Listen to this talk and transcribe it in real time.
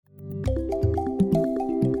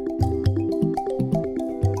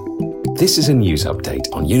This is a news update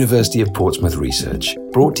on University of Portsmouth research,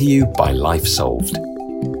 brought to you by Life Solved.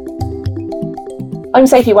 I'm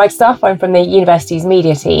Sophie Wagstaff, I'm from the university's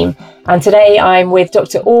media team, and today I'm with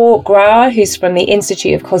Dr. Or Grauer, who's from the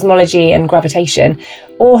Institute of Cosmology and Gravitation.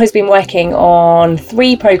 Or has been working on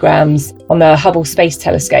 3 programmes on the Hubble Space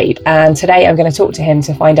Telescope, and today I'm going to talk to him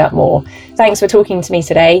to find out more. Thanks for talking to me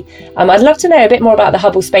today. I'd love to know a bit more about the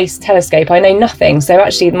Hubble Space Telescope. I know nothing, so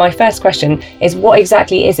actually my first question is, what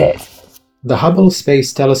exactly is it? The Hubble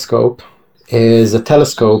Space Telescope is a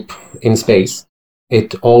telescope in space.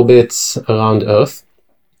 It orbits around Earth.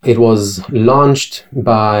 It was launched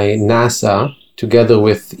by NASA together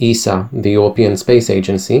with ESA, the European Space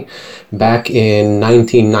Agency, back in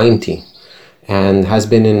 1990 and has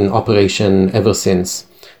been in operation ever since.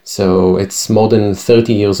 So it's more than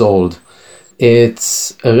 30 years old.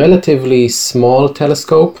 It's a relatively small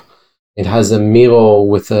telescope. It has a mirror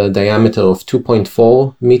with a diameter of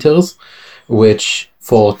 2.4 meters, which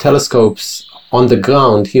for telescopes on the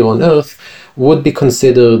ground here on Earth would be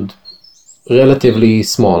considered relatively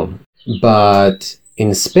small. But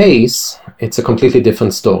in space, it's a completely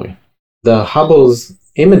different story. The Hubble's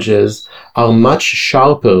images are much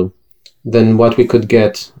sharper than what we could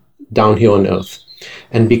get down here on Earth.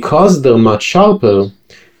 And because they're much sharper,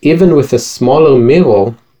 even with a smaller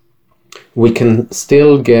mirror, we can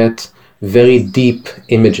still get very deep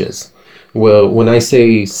images. Well, when I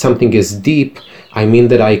say something is deep, I mean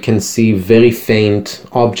that I can see very faint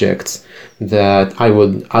objects that I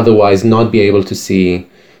would otherwise not be able to see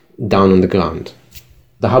down on the ground.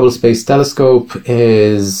 The Hubble Space Telescope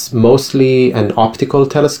is mostly an optical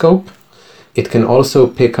telescope. It can also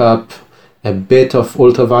pick up a bit of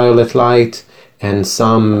ultraviolet light and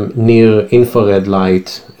some near-infrared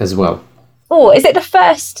light as well. Oh, is it the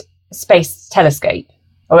first space telescope?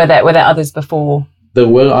 Or were there others before? There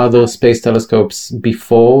were other space telescopes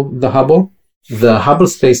before the Hubble. The Hubble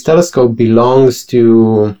Space Telescope belongs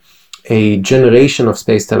to a generation of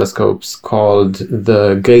space telescopes called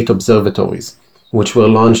the Great Observatories, which were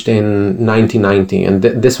launched in 1990. And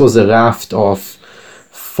this was a raft of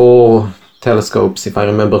 4 telescopes, if I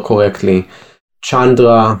remember correctly.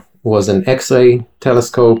 Chandra was an X-ray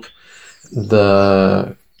telescope.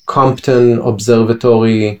 The Compton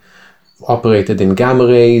Observatory operated in gamma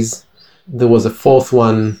rays. There was a 4th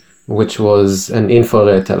one, which was an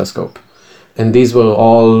infrared telescope. And these were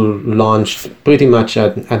all launched pretty much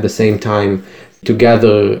at the same time to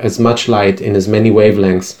gather as much light in as many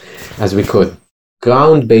wavelengths as we could.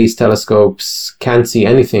 Ground-based telescopes can't see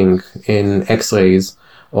anything in X-rays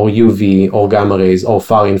or UV or gamma rays or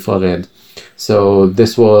far infrared. So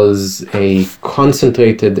this was a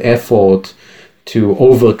concentrated effort to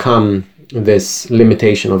overcome this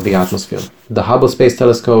limitation of the atmosphere. The Hubble Space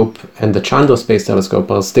Telescope and the Chandra Space Telescope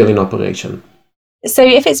are still in operation. So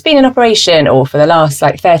if it's been in operation or for the last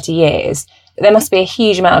 30 years, there must be a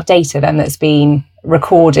huge amount of data then that's been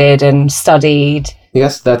recorded and studied.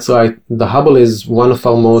 Yes, that's right. The Hubble is one of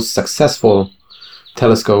our most successful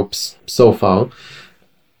telescopes so far.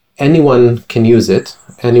 Anyone can use it,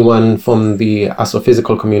 anyone from the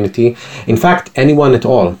astrophysical community. In fact, anyone at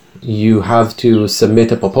all. You have to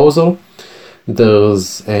submit a proposal.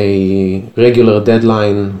 There's a regular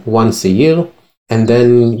deadline once a year, and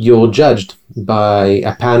then you're judged by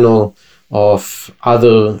a panel of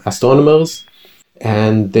other astronomers,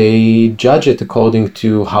 and they judge it according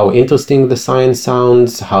to how interesting the science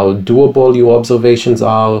sounds, how doable your observations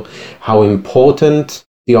are, how important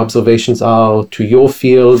the observations are to your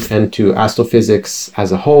field and to astrophysics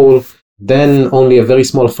as a whole. Then only a very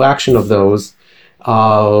small fraction of those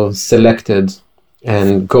are selected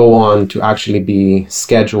and go on to actually be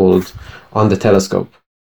scheduled on the telescope.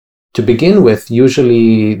 To begin with,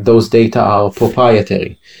 usually those data are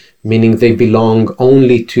proprietary, meaning they belong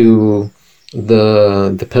only to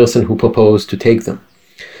the person who proposed to take them.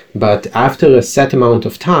 But after a set amount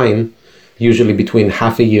of time, usually between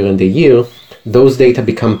half a year and a year, those data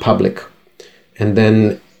become public, and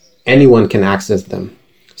then anyone can access them.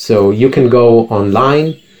 So you can go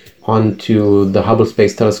online onto the Hubble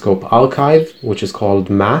Space Telescope archive, which is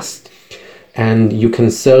called MAST, and you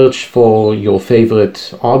can search for your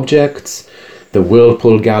favorite objects, the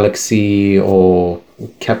Whirlpool Galaxy or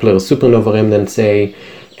Kepler supernova remnant, say,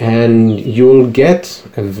 and you'll get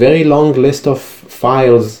a very long list of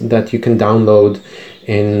files that you can download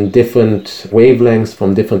in different wavelengths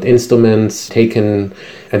from different instruments taken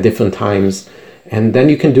at different times, and then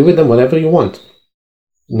you can do with them whatever you want.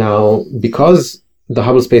 Now, because the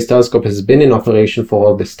Hubble Space Telescope has been in operation for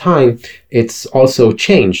all this time, it's also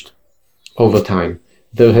changed over time.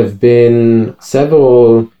 There have been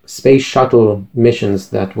several space shuttle missions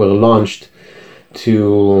that were launched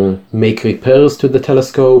to make repairs to the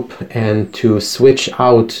telescope, and to switch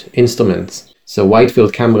out instruments. So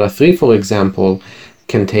Wide-Field Camera 3, for example,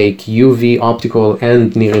 can take UV, optical,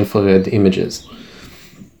 and near-infrared images.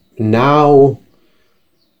 Now,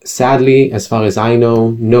 sadly, as far as I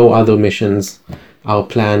know, no other missions are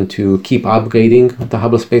planned to keep upgrading the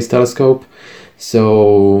Hubble Space Telescope.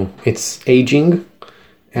 So it's aging,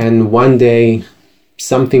 and one day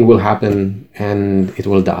something will happen and it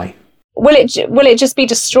will die. Will it just be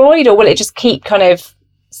destroyed, or will it just keep kind of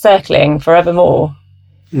circling forevermore?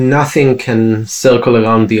 Nothing can circle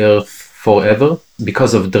around the Earth forever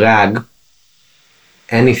because of drag.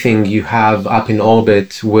 Anything you have up in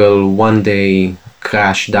orbit will one day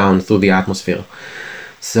crash down through the atmosphere.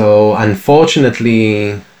 So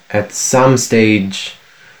unfortunately, at some stage,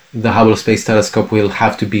 the Hubble Space Telescope will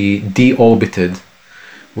have to be deorbited,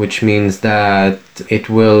 which means that it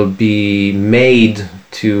will be made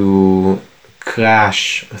to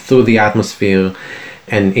crash through the atmosphere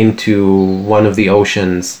and into one of the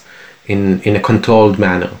oceans in a controlled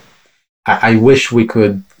manner. I wish we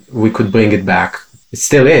could bring it back. It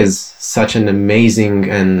still is such an amazing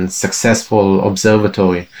and successful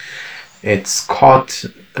observatory. It's caught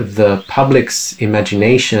the public's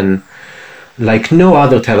imagination like no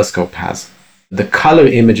other telescope has. The color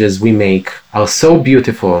images we make are so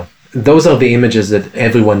beautiful. Those are the images that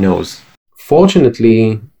everyone knows.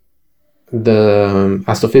 Fortunately, the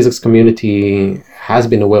astrophysics community has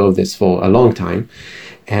been aware of this for a long time,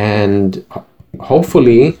 and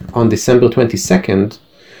hopefully on December 22nd,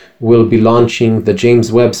 we'll be launching the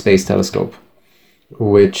James Webb Space Telescope,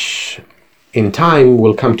 which in time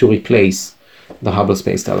will come to replace the Hubble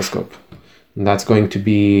Space Telescope. And that's going to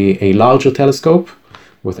be a larger telescope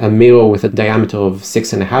with a mirror with a diameter of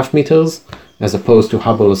 6.5 meters, as opposed to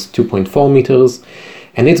Hubble's 2.4 meters.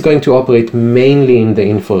 And it's going to operate mainly in the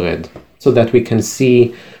infrared, so that we can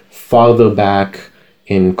see farther back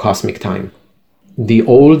in cosmic time. The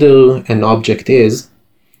older an object is,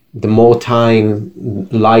 the more time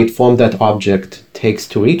light from that object takes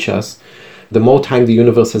to reach us, the more time the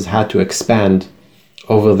universe has had to expand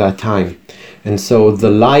over that time. And so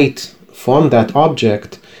the light from that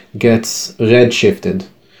object gets redshifted,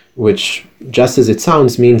 which, just as it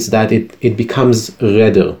sounds, means that it becomes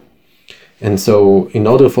redder. And so in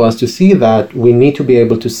order for us to see that, we need to be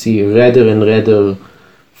able to see redder and redder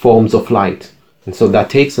forms of light. And so that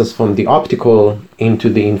takes us from the optical into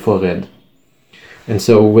the infrared. And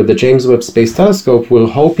so with the James Webb Space Telescope, we're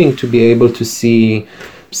hoping to be able to see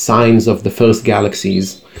signs of the first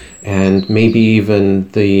galaxies and maybe even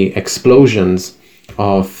the explosions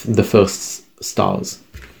of the first stars.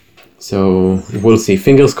 So we'll see.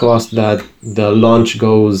 Fingers crossed that the launch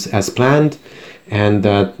goes as planned and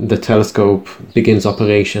that the telescope begins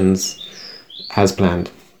operations as planned.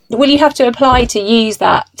 Will you have to apply to use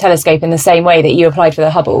that telescope in the same way that you applied for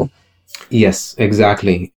the Hubble? Yes,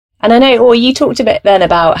 exactly. And I know, you talked a bit then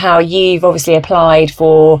about how you've obviously applied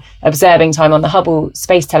for observing time on the Hubble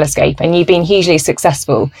Space Telescope, and you've been hugely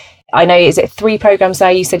successful. I know, is it 3 programs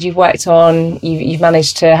there you said you've worked on? You've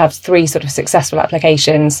managed to have 3 sort of successful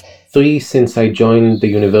applications. 3 since I joined the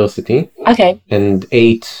university. Okay. And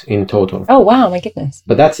 8 in total. Oh, wow, my goodness.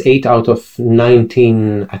 But that's 8 out of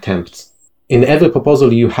 19 attempts. In every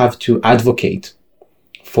proposal, you have to advocate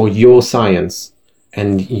for your science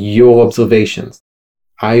and your observations.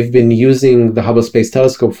 I've been using the Hubble Space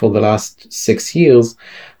Telescope for the last 6 years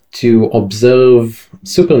to observe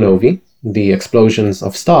supernovae, the explosions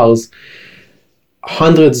of stars,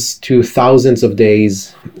 hundreds to thousands of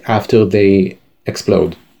days after they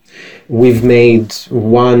explode. We've made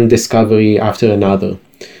one discovery after another.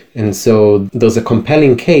 And so there's a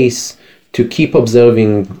compelling case to keep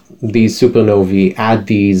observing these supernovae at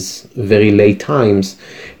these very late times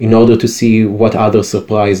in order to see what other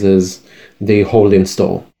surprises they hold in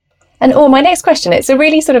store. And my next question, it's a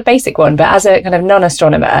really sort of basic one, but as a kind of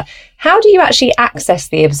non-astronomer, how do you actually access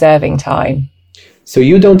the observing time? So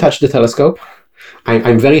you don't touch the telescope.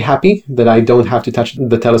 I'm very happy that I don't have to touch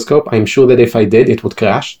the telescope. I'm sure that if I did, it would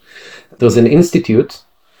crash. There's an institute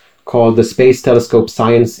called the Space Telescope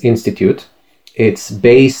Science Institute. It's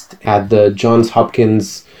based at the Johns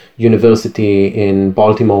Hopkins University in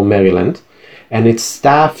Baltimore, Maryland, and it's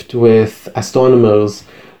staffed with astronomers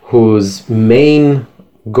whose main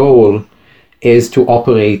goal is to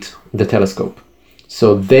operate the telescope.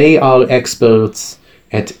 So they are experts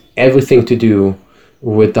at everything to do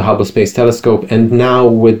with the Hubble Space Telescope, and now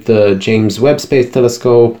with the James Webb Space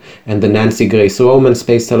Telescope and the Nancy Grace Roman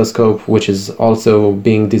Space Telescope, which is also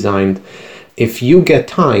being designed. If you get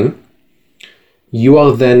time, you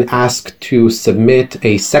are then asked to submit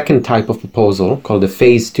a second type of proposal called a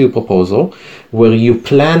phase 2 proposal, where you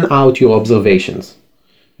plan out your observations.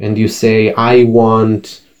 And you say, I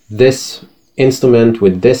want this instrument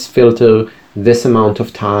with this filter, this amount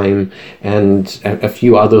of time, and a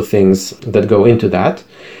few other things that go into that.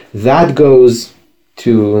 That goes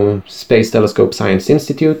to Space Telescope Science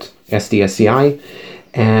Institute, SDSCI,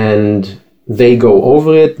 and they go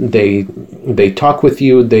over it, they talk with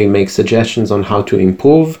you, they make suggestions on how to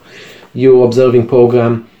improve your observing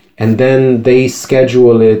program, and then they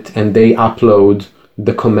schedule it and they upload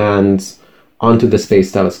the commands onto the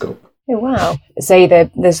Space Telescope. Oh, wow. So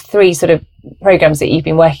there's 3 sort of programs that you've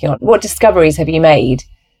been working on. What discoveries have you made?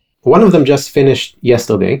 One of them just finished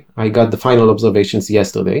yesterday. I got the final observations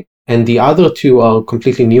yesterday. And the other 2 are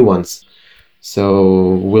completely new ones.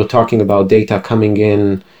 So we're talking about data coming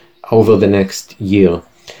in over the next year.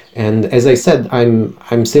 And as I said,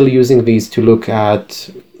 I'm still using these to look at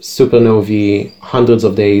supernovae hundreds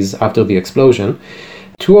of days after the explosion.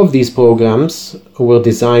 2 of these programs were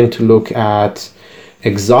designed to look at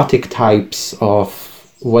exotic types of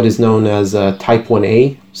what is known as a type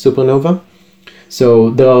 1a supernova.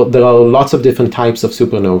 So there are lots of different types of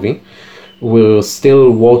supernovae. We're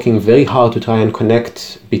still working very hard to try and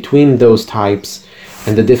connect between those types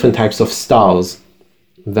and the different types of stars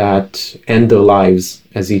that end their lives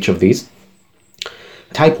as each of these.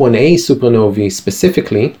 Type 1a supernovae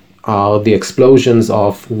specifically are the explosions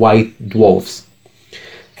of white dwarfs.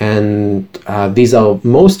 And these are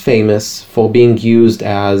most famous for being used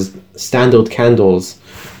as standard candles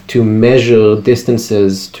to measure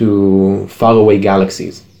distances to faraway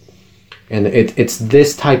galaxies. And it's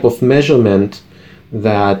this type of measurement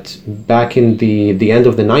that back in the end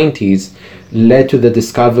of the 90s led to the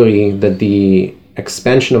discovery that the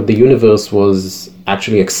expansion of the universe was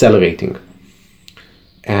actually accelerating.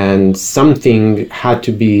 And something had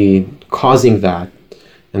to be causing that.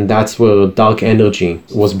 And that's where dark energy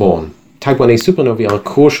was born. Type 1a supernovae are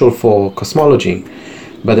crucial for cosmology.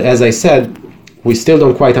 But as I said, we still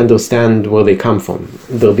don't quite understand where they come from.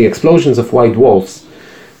 They're the explosions of white dwarfs,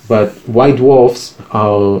 but white dwarfs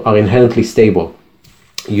are inherently stable.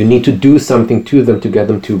 You need to do something to them to get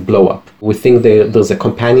them to blow up. We think there's a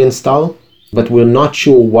companion star, but we're not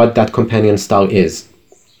sure what that companion star is.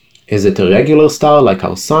 Is it a regular star like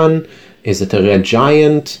our sun? Is it a red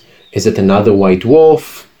giant? Is it another white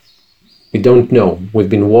dwarf? We don't know. We've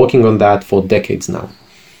been working on that for decades now.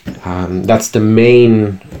 That's the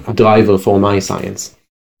main driver for my science.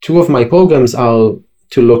 2 of my programs are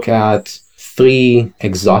to look at 3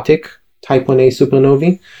 exotic type 1a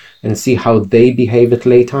supernovae and see how they behave at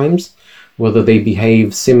late times, whether they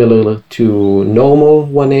behave similar to normal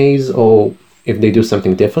 1as or if they do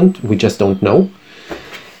something different. We just don't know.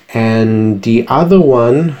 And the other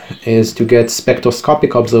one is to get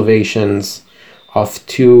spectroscopic observations of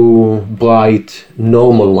 2 bright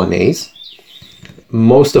normal 1as.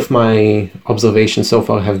 Most of my observations so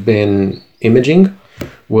far have been imaging,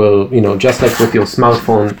 where, just like with your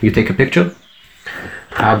smartphone, you take a picture.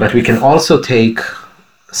 But we can also take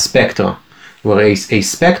spectra, where a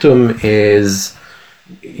spectrum is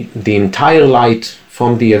the entire light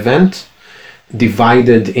from the event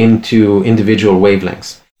divided into individual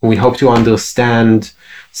wavelengths. We hope to understand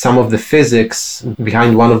some of the physics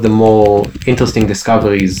behind one of the more interesting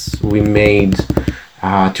discoveries we made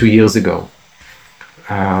 2 years ago.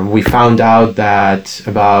 We found out that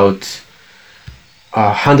about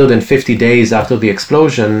 150 days after the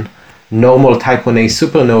explosion, normal type 1a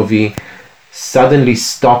supernovae suddenly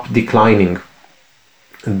stop declining.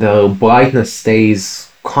 The brightness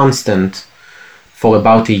stays constant for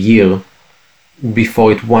about a year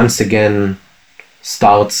before it once again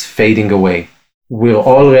starts fading away.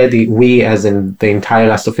 We as in the entire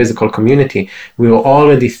astrophysical community, we were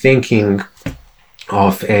already thinking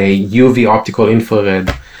of a UV optical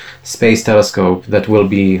infrared space telescope that will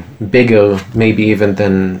be bigger, maybe even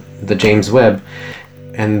than the James Webb,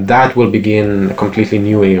 and that will begin a completely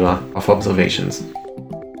new era of observations.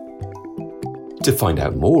 To find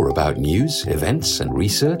out more about news, events and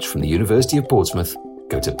research from the University of Portsmouth,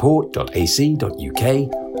 go to port.ac.uk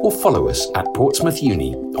or follow us at Portsmouth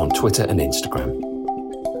Uni on Twitter and Instagram.